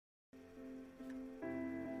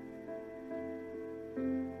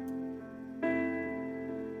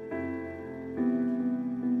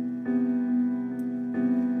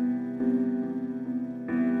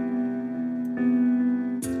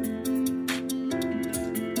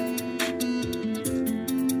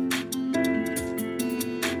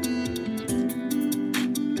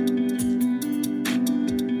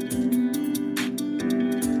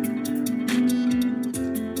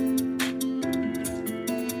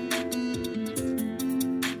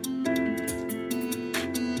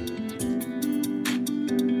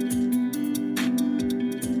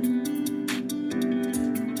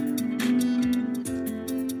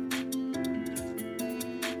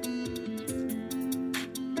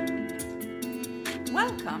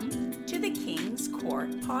Welcome to the King's Court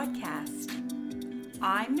Podcast.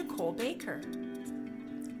 I'm Nicole Baker.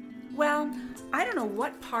 Well, I don't know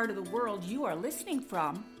what part of the world you are listening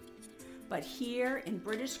from, but here in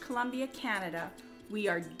British Columbia, Canada, we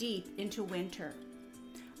are deep into winter.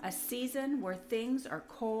 A season where things are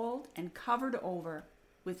cold and covered over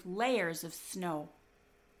with layers of snow.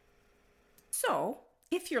 So,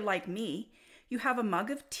 if you're like me, you have a mug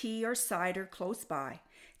of tea or cider close by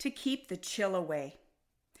to keep the chill away.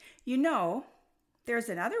 You know, there's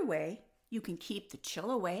another way you can keep the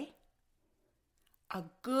chill away. A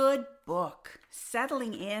good book,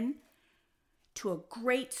 settling in to a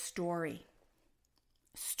great story.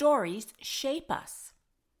 Stories shape us.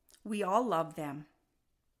 We all love them.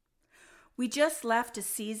 We just left a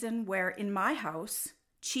season where, in my house,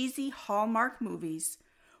 cheesy Hallmark movies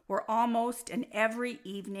were almost an every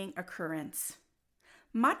evening occurrence,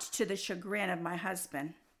 much to the chagrin of my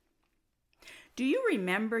husband. Do you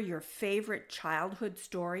remember your favorite childhood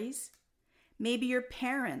stories? Maybe your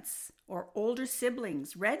parents or older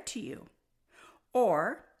siblings read to you.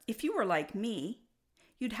 Or, if you were like me,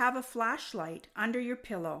 you'd have a flashlight under your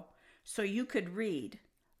pillow so you could read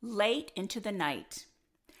late into the night,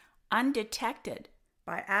 undetected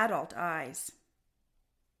by adult eyes.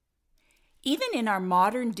 Even in our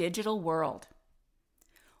modern digital world,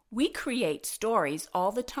 we create stories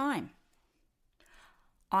all the time.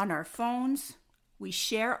 On our phones, we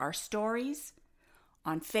share our stories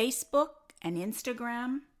on Facebook and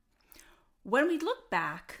Instagram. When we look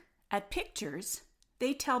back at pictures,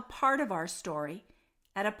 they tell part of our story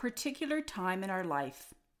at a particular time in our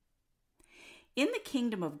life. In the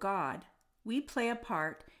kingdom of God, we play a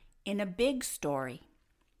part in a big story.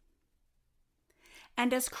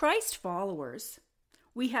 And as Christ followers,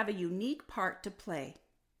 we have a unique part to play.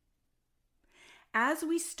 As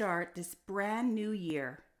we start this brand new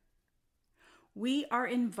year, we are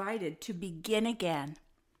invited to begin again.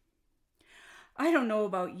 I don't know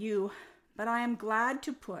about you, but I am glad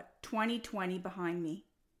to put 2020 behind me.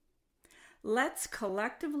 Let's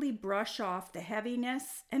collectively brush off the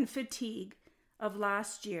heaviness and fatigue of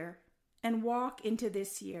last year and walk into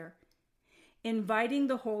this year, inviting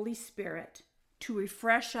the Holy Spirit to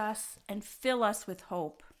refresh us and fill us with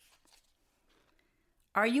hope.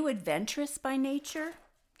 Are you adventurous by nature?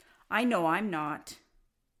 I know I'm not.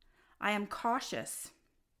 I am cautious,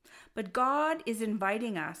 but God is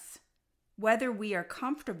inviting us, whether we are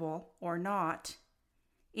comfortable or not,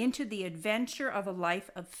 into the adventure of a life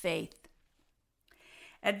of faith.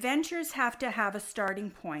 Adventures have to have a starting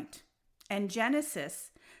point, and Genesis,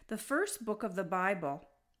 the first book of the Bible,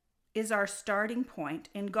 is our starting point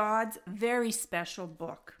in God's very special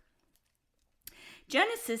book.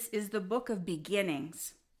 Genesis is the book of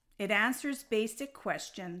beginnings. It answers basic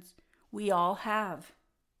questions we all have.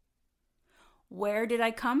 Where did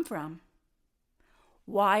I come from?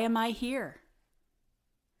 Why am I here?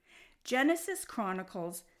 Genesis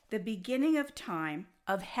chronicles the beginning of time,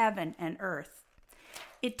 of heaven and earth.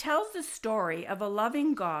 It tells the story of a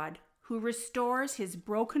loving God who restores his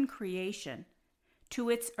broken creation to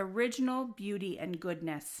its original beauty and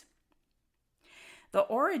goodness. The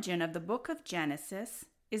origin of the book of Genesis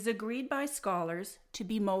is agreed by scholars to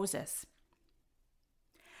be Moses.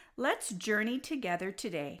 Let's journey together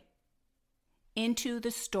today into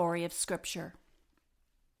the story of Scripture.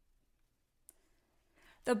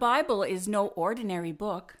 The Bible is no ordinary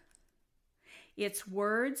book. Its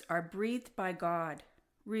words are breathed by God,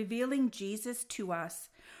 revealing Jesus to us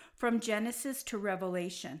from Genesis to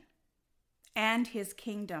Revelation, and his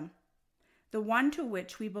kingdom, the one to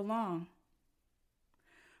which we belong.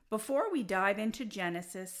 Before we dive into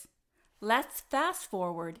Genesis, let's fast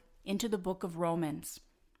forward into the book of Romans.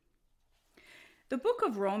 The book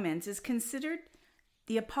of Romans is considered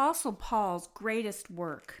the Apostle Paul's greatest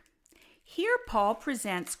work. Here Paul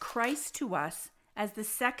presents Christ to us as the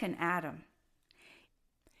second Adam.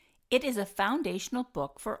 It is a foundational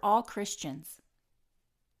book for all Christians.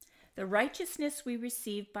 The righteousness we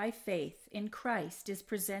receive by faith in Christ is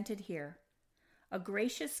presented here, a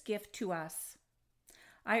gracious gift to us.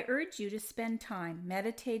 I urge you to spend time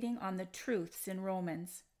meditating on the truths in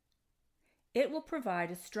Romans. It will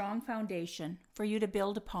provide a strong foundation for you to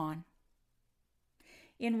build upon.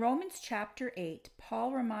 In Romans chapter 8,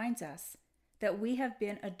 Paul reminds us that we have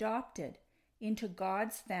been adopted into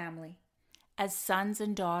God's family as sons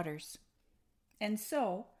and daughters. And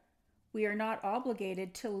so, we are not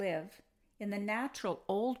obligated to live in the natural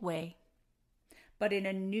old way, but in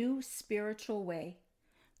a new spiritual way,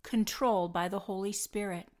 controlled by the Holy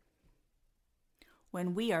Spirit.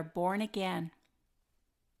 When we are born again,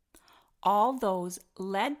 all those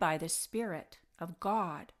led by the Spirit of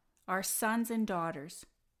God are sons and daughters,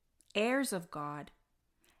 heirs of God,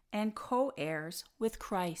 and co-heirs with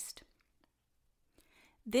Christ.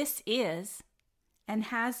 This is and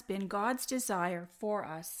has been God's desire for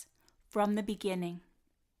us from the beginning.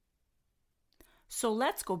 So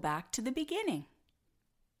let's go back to the beginning.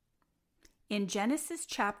 In Genesis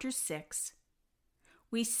chapter 6,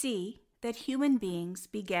 we see that human beings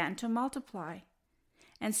began to multiply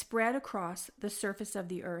and spread across the surface of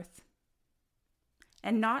the earth.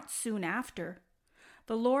 And not soon after,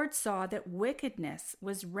 the Lord saw that wickedness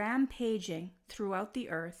was rampaging throughout the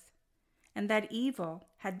earth, and that evil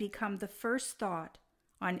had become the first thought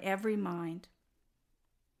on every mind.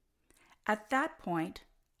 At that point,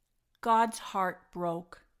 God's heart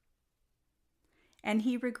broke, and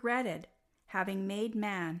he regretted having made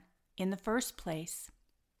man in the first place.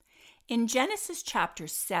 In Genesis chapter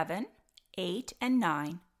 7, 8, and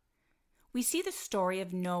 9, we see the story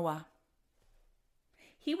of Noah.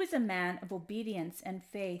 He was a man of obedience and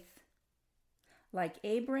faith. Like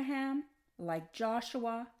Abraham, like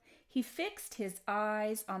Joshua, he fixed his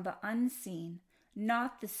eyes on the unseen,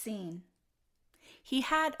 not the seen. He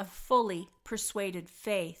had a fully persuaded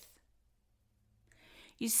faith.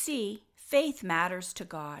 You see, faith matters to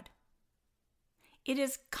God. It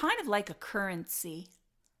is kind of like a currency.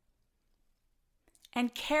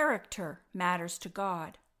 And character matters to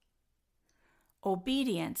God.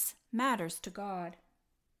 Obedience matters to God.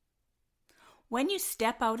 When you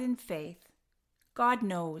step out in faith, God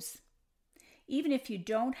knows. Even if you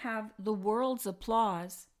don't have the world's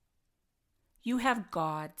applause, you have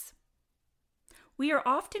God's. We are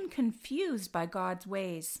often confused by God's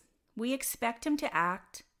ways. We expect him to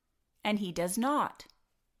act, and he does not.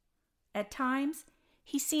 At times,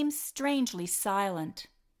 he seems strangely silent.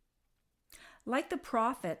 Like the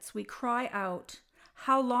prophets, we cry out,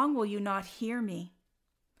 "How long will you not hear me?"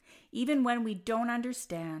 Even when we don't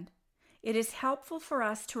understand, it is helpful for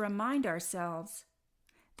us to remind ourselves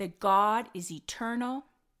that God is eternal,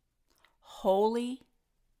 holy,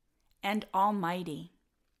 and almighty.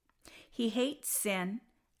 He hates sin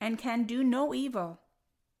and can do no evil.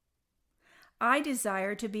 I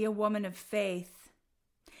desire to be a woman of faith,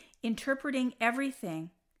 interpreting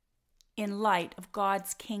everything in light of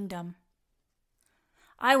God's kingdom.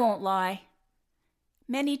 I won't lie.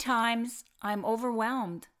 Many times I'm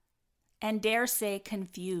overwhelmed and dare say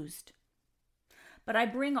confused. But I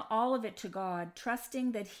bring all of it to God,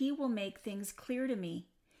 trusting that he will make things clear to me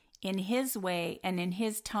in his way and in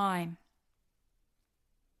his time.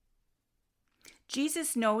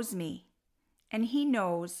 Jesus knows me, and he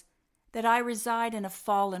knows that I reside in a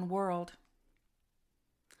fallen world.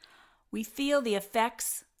 We feel the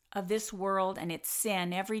effects of this world and its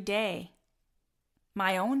sin every day.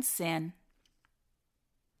 My own sin.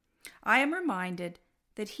 I am reminded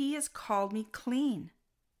that he has called me clean,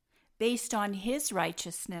 based on his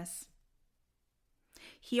righteousness.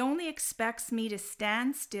 He only expects me to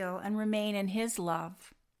stand still and remain in his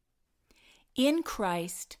love. In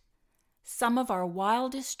Christ, some of our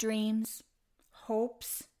wildest dreams,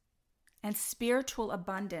 hopes, and spiritual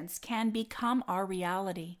abundance can become our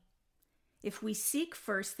reality. If we seek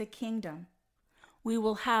first the kingdom, we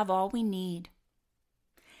will have all we need.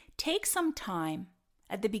 Take some time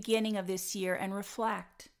at the beginning of this year and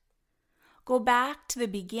reflect. Go back to the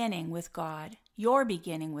beginning with God, your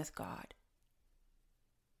beginning with God.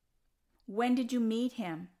 When did you meet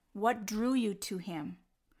him? What drew you to him?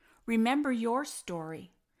 Remember your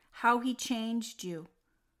story, how he changed you,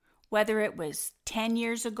 whether it was 10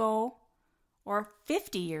 years ago or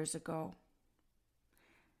 50 years ago.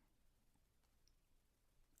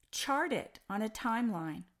 Chart it on a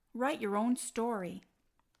timeline. Write your own story.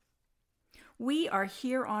 We are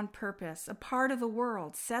here on purpose, a part of the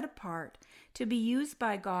world, set apart to be used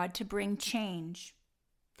by God to bring change.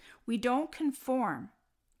 We don't conform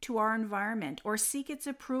to our environment or seek its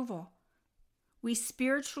approval. We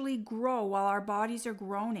spiritually grow while our bodies are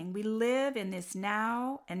groaning. We live in this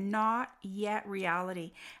now and not yet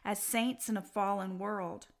reality as saints in a fallen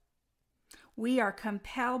world. We are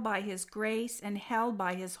compelled by his grace and held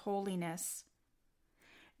by his holiness.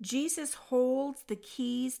 Jesus holds the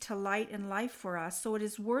keys to light and life for us, so it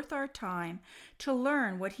is worth our time to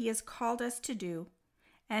learn what he has called us to do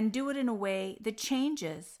and do it in a way that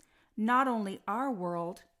changes not only our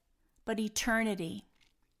world, but eternity.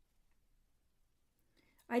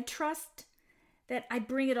 I trust that I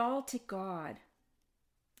bring it all to God,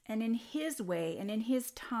 and in his way and in his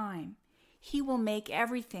time, he will make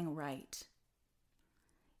everything right.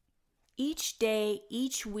 Each day,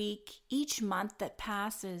 each week, each month that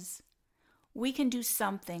passes, we can do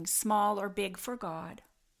something small or big for God.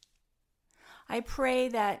 I pray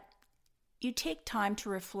that you take time to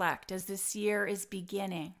reflect as this year is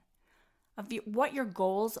beginning of what your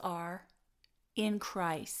goals are in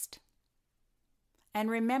Christ. And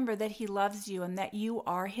remember that He loves you and that you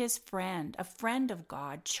are His friend, a friend of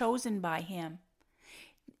God, chosen by Him.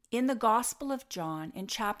 In the Gospel of John, in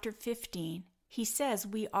chapter 15, He says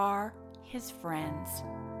we are His friends.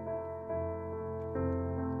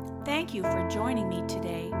 Thank you for joining me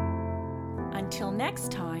today. Until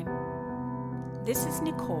next time, this is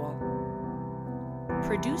Nicole,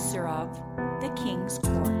 producer of the King's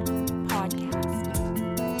Court podcast.